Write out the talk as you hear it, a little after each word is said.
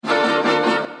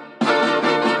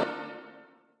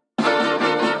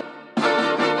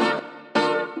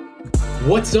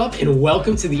What's up, and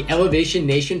welcome to the Elevation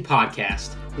Nation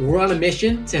podcast. We're on a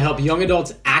mission to help young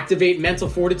adults activate mental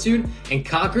fortitude and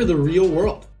conquer the real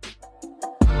world.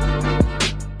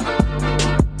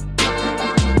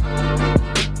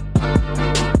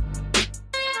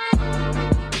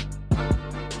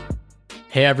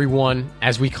 Hey everyone,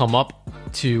 as we come up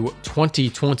to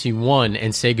 2021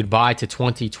 and say goodbye to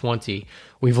 2020,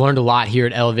 we've learned a lot here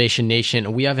at Elevation Nation,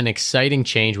 and we have an exciting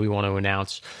change we want to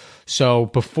announce. So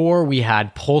before we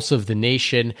had Pulse of the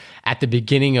Nation at the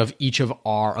beginning of each of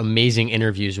our amazing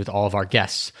interviews with all of our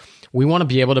guests, we want to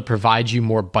be able to provide you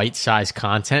more bite-sized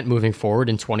content moving forward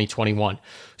in 2021.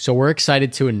 So we're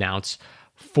excited to announce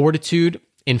Fortitude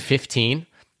in 15.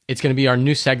 It's going to be our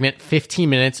new segment, 15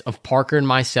 minutes of Parker and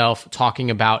myself talking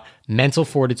about mental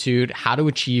fortitude, how to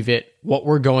achieve it, what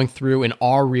we're going through in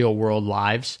our real world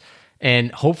lives,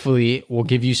 and hopefully we'll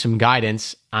give you some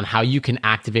guidance on how you can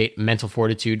activate mental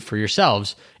fortitude for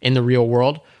yourselves in the real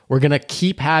world. We're going to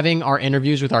keep having our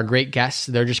interviews with our great guests.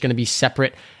 They're just going to be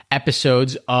separate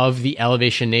episodes of the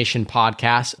Elevation Nation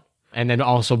podcast. And then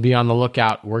also be on the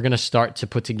lookout. We're going to start to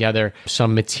put together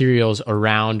some materials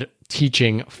around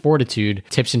teaching fortitude,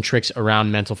 tips and tricks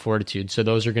around mental fortitude. So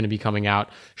those are going to be coming out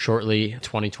shortly,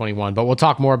 2021. But we'll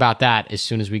talk more about that as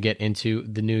soon as we get into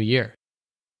the new year.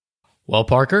 Well,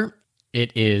 Parker,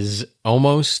 it is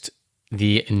almost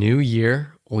the new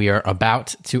year. We are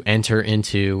about to enter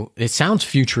into, it sounds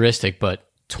futuristic, but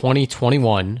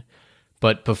 2021.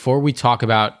 But before we talk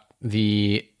about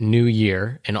the new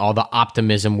year and all the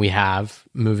optimism we have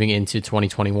moving into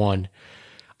 2021,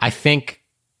 I think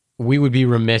we would be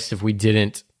remiss if we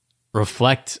didn't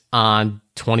reflect on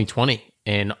 2020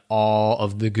 and all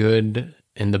of the good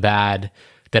and the bad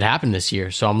that happened this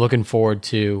year. So I'm looking forward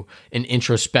to an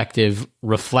introspective,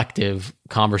 reflective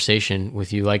conversation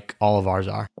with you like all of ours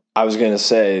are. I was going to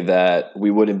say that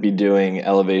we wouldn't be doing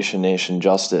Elevation Nation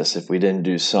justice if we didn't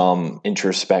do some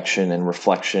introspection and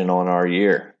reflection on our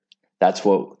year. That's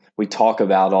what we talk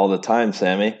about all the time,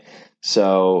 Sammy.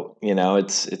 So,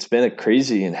 it's been a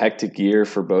crazy and hectic year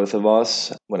for both of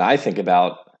us. When I think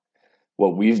about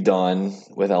what we've done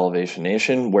with Elevation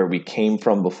Nation, where we came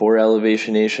from before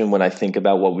Elevation Nation, when I think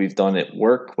about what we've done at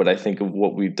work, what I think of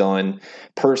what we've done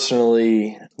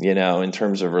personally, in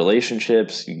terms of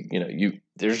relationships,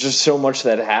 there's just so much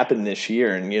that happened this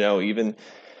year. And, even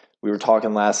we were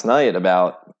talking last night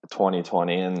about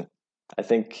 2020, and I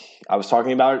think I was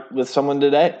talking about it with someone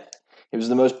today. It was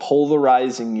the most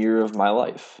polarizing year of my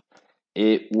life.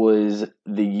 It was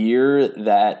the year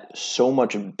that so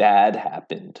much bad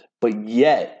happened, but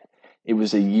yet it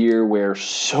was a year where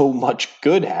so much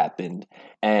good happened,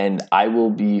 and I will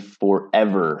be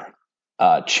forever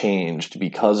changed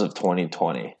because of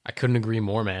 2020. I couldn't agree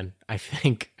more, man. I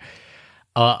think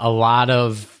a lot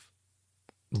of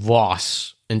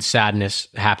loss and sadness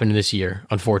happened this year,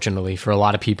 unfortunately, for a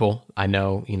lot of people. I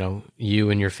know, you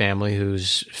and your family,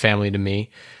 who's family to me,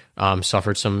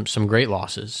 suffered some great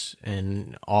losses,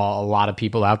 and a lot of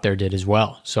people out there did as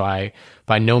well. So I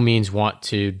by no means want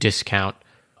to discount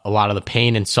a lot of the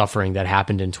pain and suffering that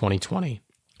happened in 2020.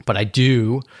 But I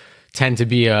do tend to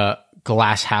be a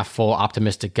glass half full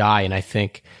optimistic guy, and I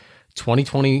think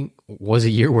 2020 was a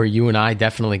year where you and I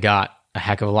definitely got a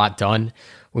heck of a lot done.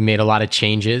 We made a lot of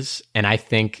changes, and I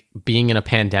think being in a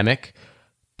pandemic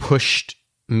pushed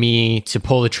me to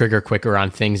pull the trigger quicker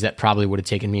on things that probably would have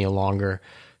taken me a longer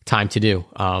time to do.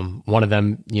 One of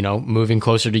them, moving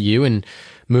closer to you and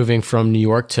moving from New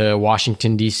York to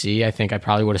Washington, D.C. I think I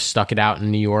probably would have stuck it out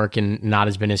in New York and not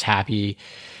has been as happy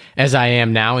as I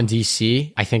am now in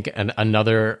D.C. I think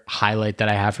another highlight that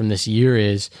I have from this year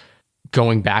is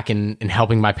going back and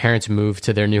helping my parents move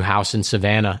to their new house in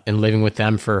Savannah and living with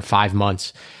them for 5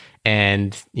 months.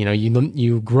 And,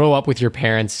 you grow up with your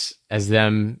parents as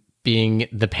them being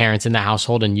the parents in the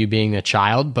household and you being a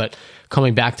child, but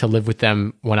coming back to live with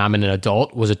them when I'm an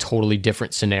adult was a totally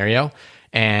different scenario.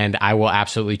 And I will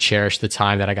absolutely cherish the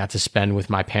time that I got to spend with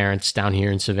my parents down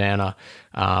here in Savannah,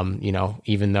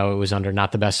 even though it was under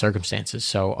not the best circumstances.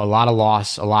 So a lot of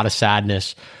loss, a lot of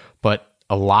sadness, but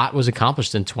a lot was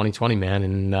accomplished in 2020, man.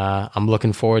 And I'm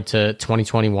looking forward to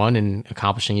 2021 and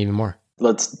accomplishing even more.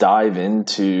 Let's dive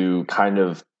into kind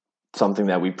of something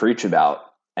that we preach about.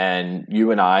 And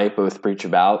you and I both preach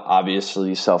about,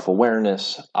 obviously,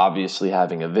 self-awareness, obviously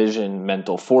having a vision,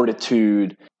 mental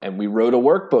fortitude. And we wrote a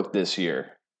workbook this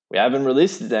year. We haven't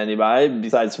released it to anybody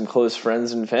besides some close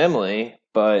friends and family.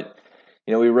 But,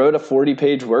 we wrote a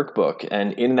 40-page workbook.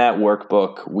 And in that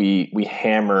workbook, we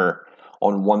hammer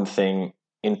on one thing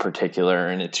in particular,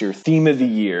 and it's your theme of the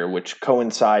year, which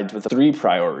coincides with 3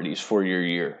 priorities for your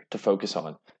year to focus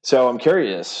on. So I'm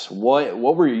curious, what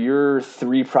were your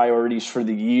three priorities for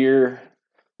the year?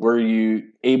 Were you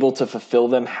able to fulfill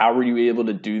them? How were you able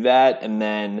to do that? And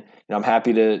then, I'm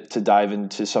happy to dive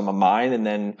into some of mine, and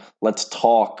then let's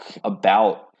talk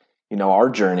about, our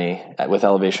journey with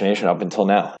Elevation Nation up until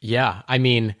now. Yeah. I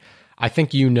mean, I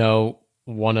think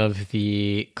one of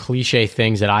the cliche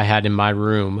things that I had in my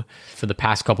room for the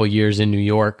past couple of years in New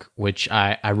York, which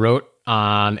I wrote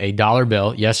on a dollar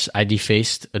bill. Yes, I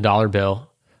defaced a dollar bill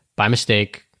by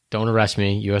mistake. Don't arrest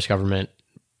me, US government.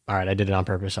 All right, I did it on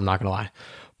purpose. I'm not going to lie.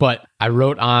 But I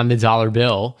wrote on the dollar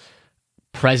bill,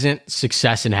 present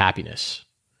success and happiness.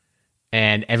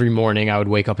 And every morning I would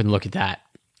wake up and look at that.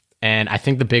 And I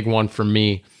think the big one for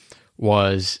me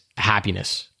was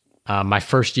happiness. My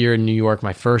first year in New York,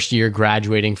 my first year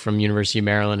graduating from University of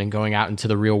Maryland and going out into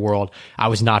the real world, I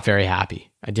was not very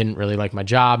happy. I didn't really like my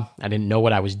job. I didn't know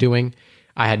what I was doing.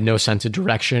 I had no sense of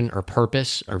direction or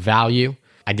purpose or value.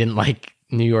 I didn't like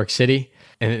New York City.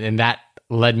 And that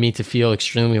led me to feel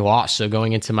extremely lost. So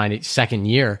going into my second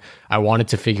year, I wanted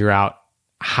to figure out,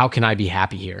 how can I be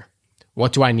happy here?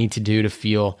 What do I need to do to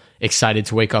feel excited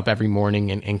to wake up every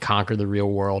morning and conquer the real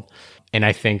world? And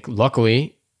I think,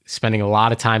 luckily, spending a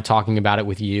lot of time talking about it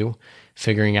with you,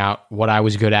 figuring out what I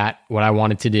was good at, what I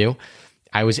wanted to do,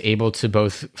 I was able to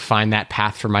both find that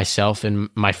path for myself in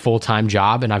my full-time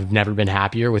job, and I've never been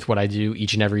happier with what I do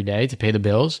each and every day to pay the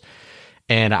bills.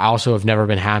 And I also have never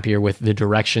been happier with the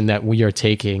direction that we are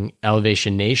taking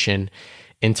Elevation Nation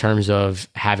in terms of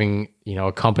having,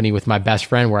 a company with my best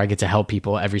friend where I get to help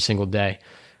people every single day.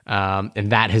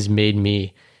 And that has made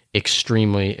me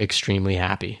extremely, extremely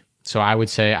happy. So I would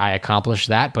say I accomplished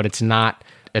that, but it's not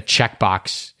a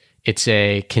checkbox. It's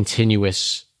a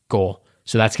continuous goal.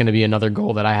 So that's going to be another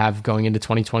goal that I have going into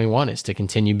 2021, is to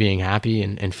continue being happy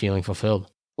and feeling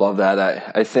fulfilled. Love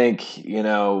that. I think,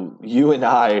 you and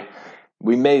I,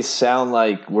 we may sound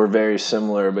like we're very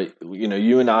similar, but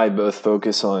you and I both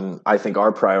focus on, I think,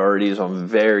 our priorities on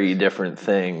very different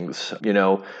things.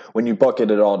 When you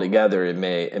bucket it all together, it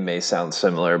may sound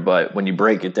similar, but when you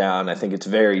break it down, I think it's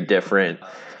very different.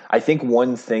 I think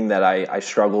one thing that I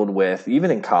struggled with,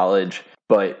 even in college,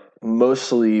 but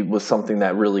mostly was something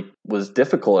that really was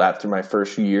difficult after my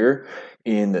first year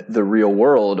in the real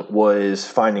world, was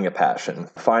finding a passion.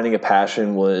 Finding a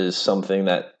passion was something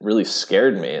that really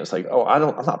scared me. It's like, I'm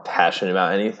not passionate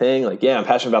about anything. Like, yeah, I'm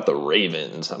passionate about the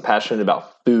Ravens. I'm passionate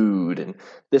about food and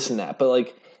this and that. But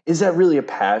like, is that really a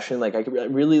passion? Like,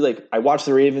 I watch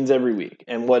the Ravens every week,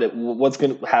 and what's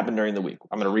going to happen during the week?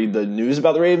 I'm going to read the news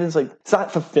about the Ravens. Like, it's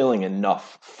not fulfilling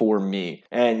enough for me.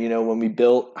 And, when we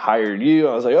hired you,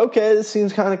 I was like, okay, this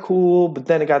seems kind of cool. But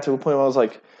then it got to a point where I was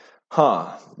like,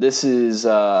 this is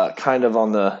kind of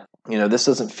on the, this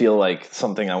doesn't feel like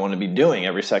something I want to be doing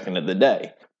every second of the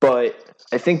day. But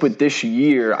I think with this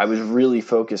year, I was really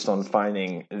focused on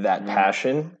finding that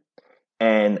passion.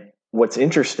 And what's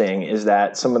interesting is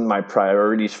that some of my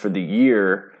priorities for the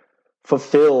year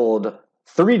fulfilled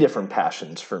three different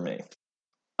passions for me.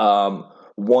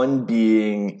 One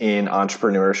being in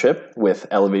entrepreneurship with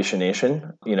Elevation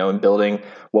Nation, and building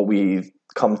what we've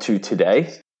come to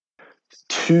today.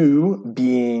 Two,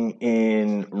 being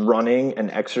in running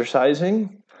and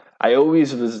exercising. I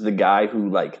always was the guy who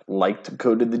liked to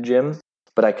go to the gym,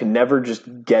 but I could never just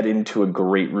get into a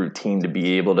great routine to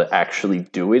be able to actually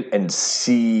do it and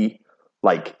see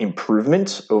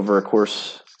improvements over a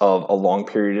course of a long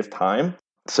period of time.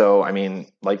 So, I mean,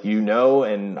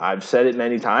 and I've said it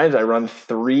many times, I run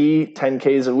 3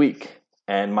 10Ks a week,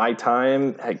 and my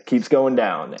time keeps going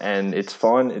down, and it's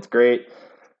fun. It's great.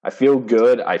 I feel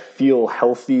good. I feel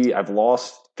healthy. I've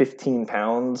lost 15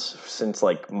 pounds since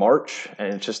March,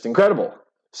 and it's just incredible.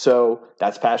 So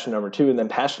that's passion number 2. And then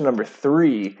passion number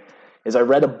 3 is I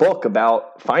read a book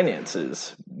about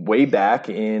finances way back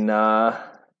in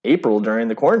April during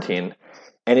the quarantine,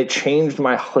 and it changed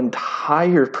my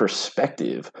entire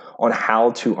perspective on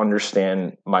how to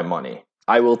understand my money.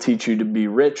 I Will Teach You to Be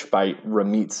Rich by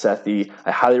Ramit Sethi.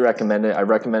 I highly recommend it. I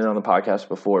recommended it on the podcast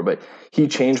before, but he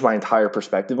changed my entire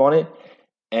perspective on it.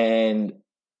 And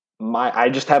I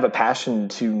just have a passion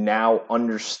to now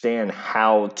understand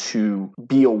how to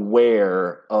be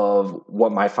aware of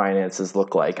what my finances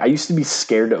look like. I used to be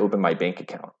scared to open my bank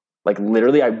account.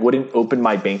 Literally, I wouldn't open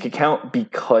my bank account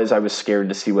because I was scared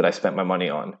to see what I spent my money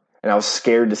on. And I was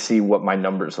scared to see what my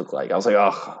numbers look like. I was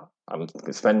like, I'm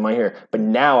spending money here. But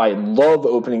now I love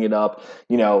opening it up,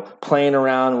 playing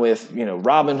around with,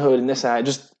 Robinhood and this and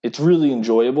that. It's really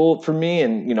enjoyable for me.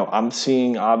 And, I'm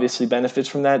seeing obviously benefits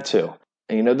from that too.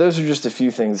 And, those are just a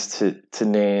few things to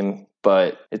name,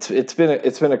 but it's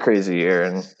been a crazy year.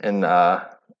 And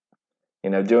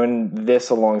Doing this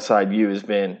alongside you has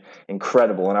been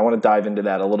incredible. And I want to dive into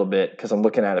that a little bit because I'm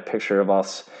looking at a picture of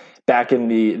us back in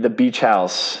the beach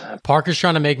house. Parker's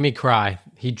trying to make me cry.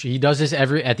 He does this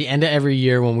at the end of every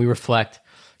year when we reflect.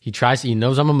 He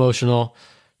knows I'm emotional.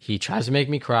 He tries to make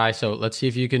me cry. So let's see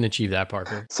if you can achieve that,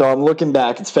 Parker. So I'm looking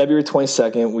back. It's February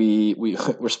 22nd.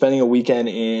 We're spending a weekend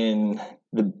in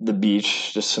the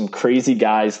beach. Just some crazy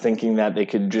guys thinking that they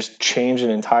could just change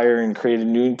and create a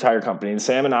new entire company. And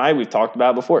Sam and I, we've talked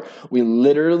about it before. We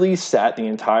literally sat the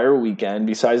entire weekend,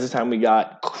 besides the time we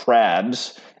got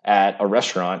crabs at a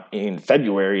restaurant in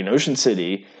February in Ocean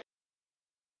City.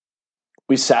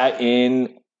 We sat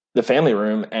in the family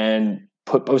room and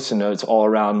put Post-it notes all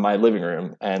around my living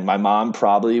room. And my mom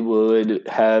probably would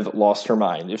have lost her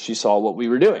mind if she saw what we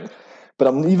were doing. But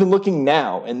I'm even looking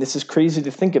now, and this is crazy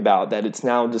to think about, that it's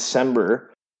now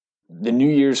December, the New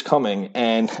Year's coming,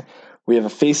 and we have a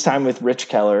FaceTime with Rich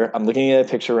Keller. I'm looking at a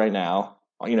picture right now.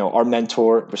 Our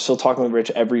mentor. We're still talking with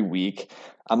Rich every week.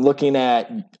 I'm looking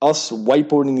at us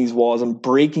whiteboarding these walls. I'm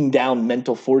breaking down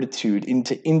mental fortitude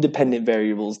into independent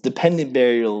variables, dependent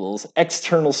variables,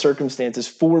 external circumstances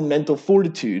for mental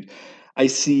fortitude. I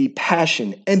see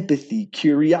passion, empathy,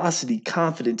 curiosity,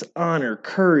 confidence, honor,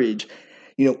 courage,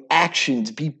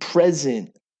 actions, be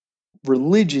present,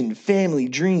 religion, family,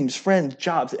 dreams, friends,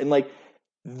 jobs. And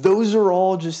those are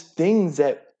all just things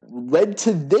that led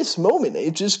to this moment.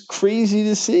 It's just crazy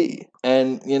to see.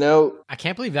 And, I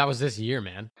can't believe that was this year,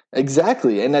 man.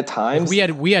 Exactly. And at times we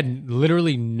had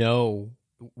literally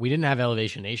we didn't have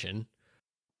Elevation Nation.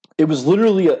 It was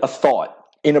literally a thought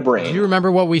in a brain. Do you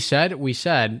remember what we said? We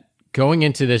said going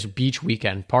into this beach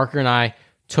weekend, Parker and I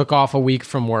took off a week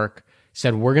from work,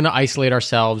 said we're going to isolate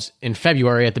ourselves in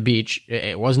February at the beach.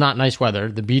 It was not nice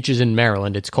weather. The beach is in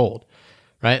Maryland. It's cold,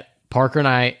 right? Parker and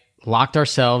I locked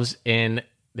ourselves in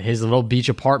his little beach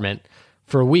apartment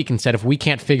for a week and said, if we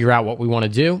can't figure out what we want to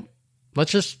do,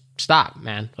 let's just stop,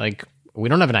 man. We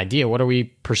don't have an idea. What are we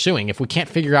pursuing? If we can't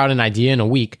figure out an idea in a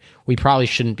week, we probably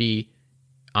shouldn't be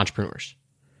entrepreneurs.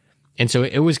 And so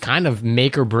it was kind of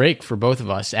make or break for both of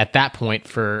us at that point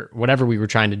for whatever we were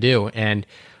trying to do. And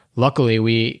luckily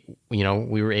we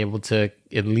were able to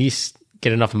at least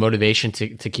get enough motivation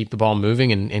to keep the ball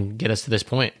moving and get us to this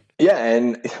point. Yeah,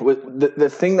 and the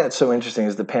thing that's so interesting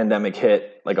is the pandemic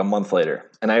hit a month later.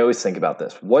 And I always think about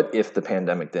this. What if the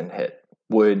pandemic didn't hit?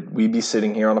 Would we be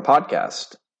sitting here on a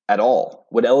podcast at all?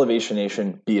 Would Elevation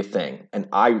Nation be a thing? And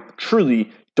I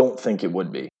truly don't think it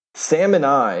would be. Sam and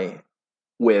I,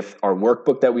 with our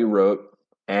workbook that we wrote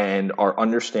and our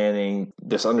understanding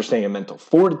of mental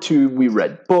fortitude, we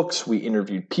read books, we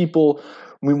interviewed people.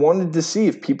 We wanted to see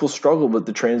if people struggled with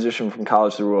the transition from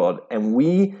college to the world. And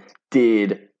we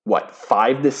did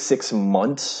 5 to 6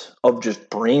 months of just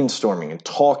brainstorming and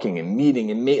talking and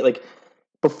meeting and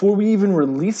before we even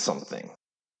released something.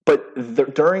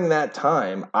 But during that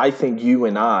time, I think you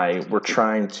and I were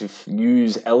trying to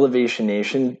use Elevation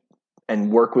Nation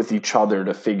and work with each other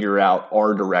to figure out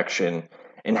our direction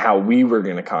and how we were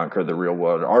going to conquer the real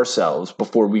world ourselves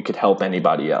before we could help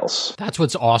anybody else. That's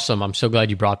what's awesome. I'm so glad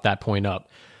you brought that point up,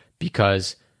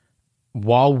 because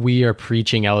while we are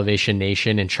preaching Elevation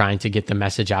Nation and trying to get the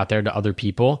message out there to other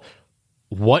people,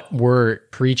 what we're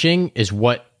preaching is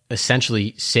what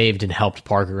essentially saved and helped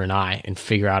Parker and I and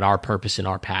figure out our purpose and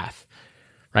our path,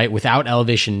 right? Without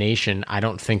Elevation Nation, I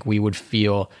don't think we would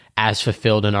feel as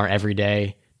fulfilled in our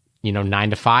everyday,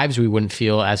 9-to-5s. We wouldn't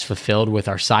feel as fulfilled with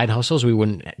our side hustles. We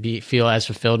wouldn't feel as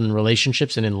fulfilled in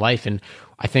relationships and in life. And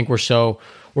I think we're so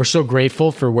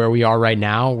grateful for where we are right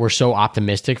now. We're so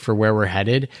optimistic for where we're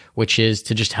headed, which is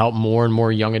to just help more and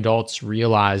more young adults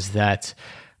realize that,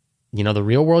 the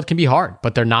real world can be hard,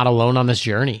 but they're not alone on this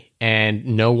journey. And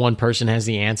no one person has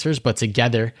the answers, but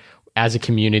together as a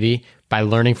community, by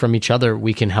learning from each other,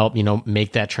 we can help,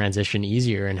 make that transition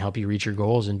easier and help you reach your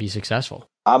goals and be successful.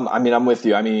 I'm with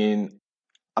you. I'm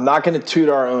not going to toot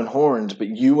our own horns, but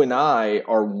you and I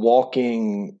are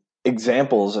walking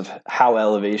examples of how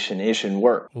Elevation Nation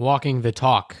works. Walking the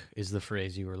talk is the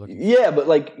phrase you were looking for. Yeah,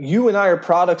 but you and I are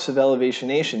products of Elevation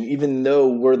Nation, even though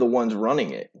we're the ones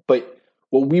running it. But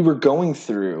what we were going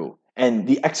through and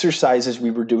the exercises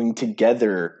we were doing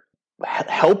together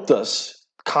helped us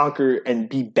conquer and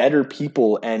be better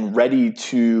people and ready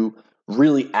to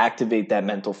really activate that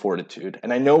mental fortitude.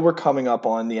 And I know we're coming up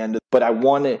on the end, but I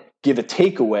want to give a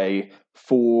takeaway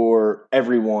for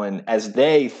everyone as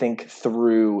they think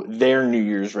through their New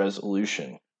Year's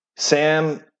resolution.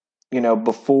 Sam,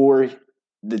 before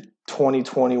the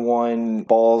 2021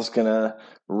 ball's gonna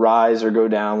rise or go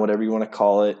down, whatever you want to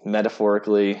call it,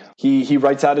 metaphorically, he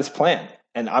writes out his plan.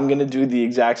 And I'm gonna do the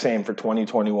exact same for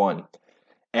 2021.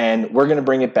 And we're going to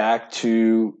bring it back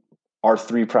to our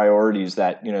 3 priorities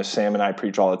that, Sam and I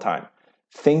preach all the time.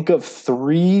 Think of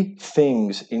 3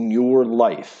 things in your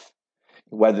life,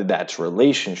 whether that's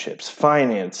relationships,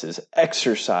 finances,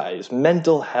 exercise,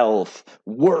 mental health,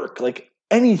 work, like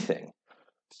anything.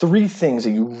 3 things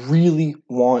that you really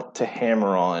want to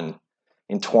hammer on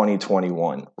in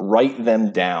 2021. Write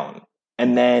them down.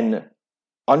 And then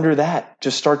under that,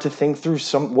 just start to think through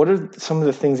what are some of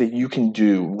the things that you can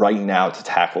do right now to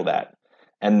tackle that.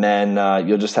 And then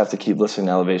you'll just have to keep listening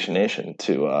to Elevation Nation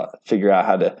to figure out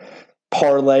how to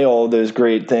parlay all those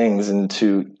great things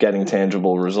into getting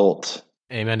tangible results.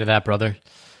 Amen to that, brother.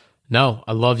 No,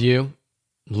 I love you.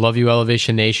 Love you,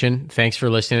 Elevation Nation. Thanks for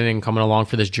listening and coming along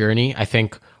for this journey. I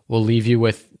think we'll leave you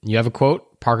with, you have a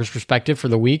quote, Parker's perspective for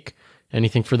the week.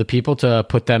 Anything for the people to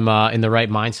put them in the right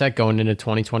mindset going into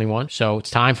 2021. So it's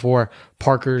time for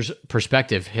Parker's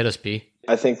perspective. Hit us, B.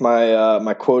 I think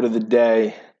my quote of the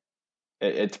day,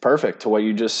 it's perfect to what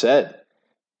you just said.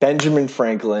 Benjamin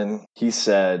Franklin, he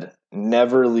said,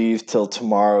 "Never leave till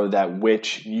tomorrow that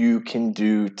which you can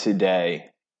do today."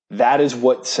 That is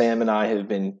what Sam and I have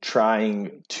been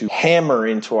trying to hammer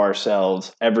into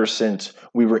ourselves ever since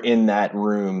we were in that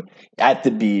room at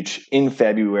the beach in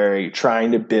February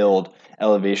trying to build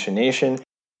Elevation Nation.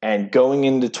 And going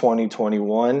into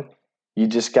 2021, you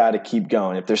just got to keep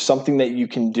going. If there's something that you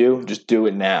can do, just do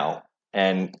it now.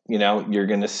 And, you're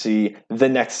going to see the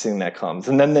next thing that comes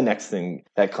and then the next thing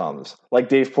that comes. Like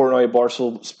Dave Portnoy at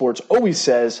Barstool Sports always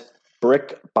says,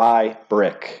 brick by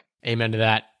brick. Amen to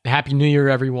that. Happy New Year,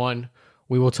 everyone.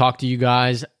 We will talk to you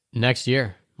guys next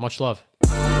year. Much love.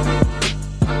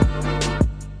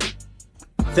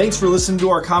 Thanks for listening to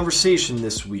our conversation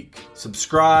this week.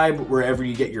 Subscribe wherever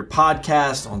you get your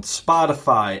podcast, on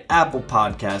Spotify, Apple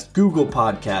Podcast, Google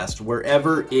Podcast,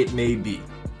 wherever it may be.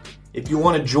 If you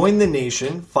want to join the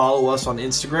nation, follow us on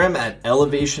Instagram at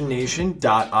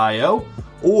elevationnation.io,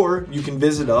 or you can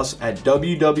visit us at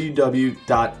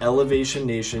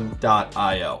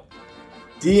www.elevationnation.io.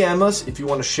 DM us if you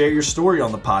want to share your story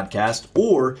on the podcast,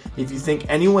 or if you think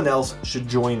anyone else should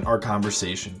join our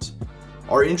conversations.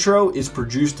 Our intro is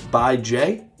produced by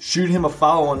Jay. Shoot him a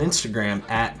follow on Instagram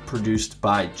at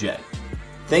ProducedByJay.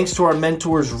 Thanks to our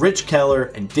mentors Rich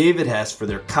Keller and David Hess for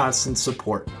their constant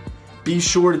support. Be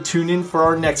sure to tune in for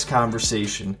our next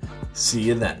conversation. See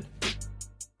you then.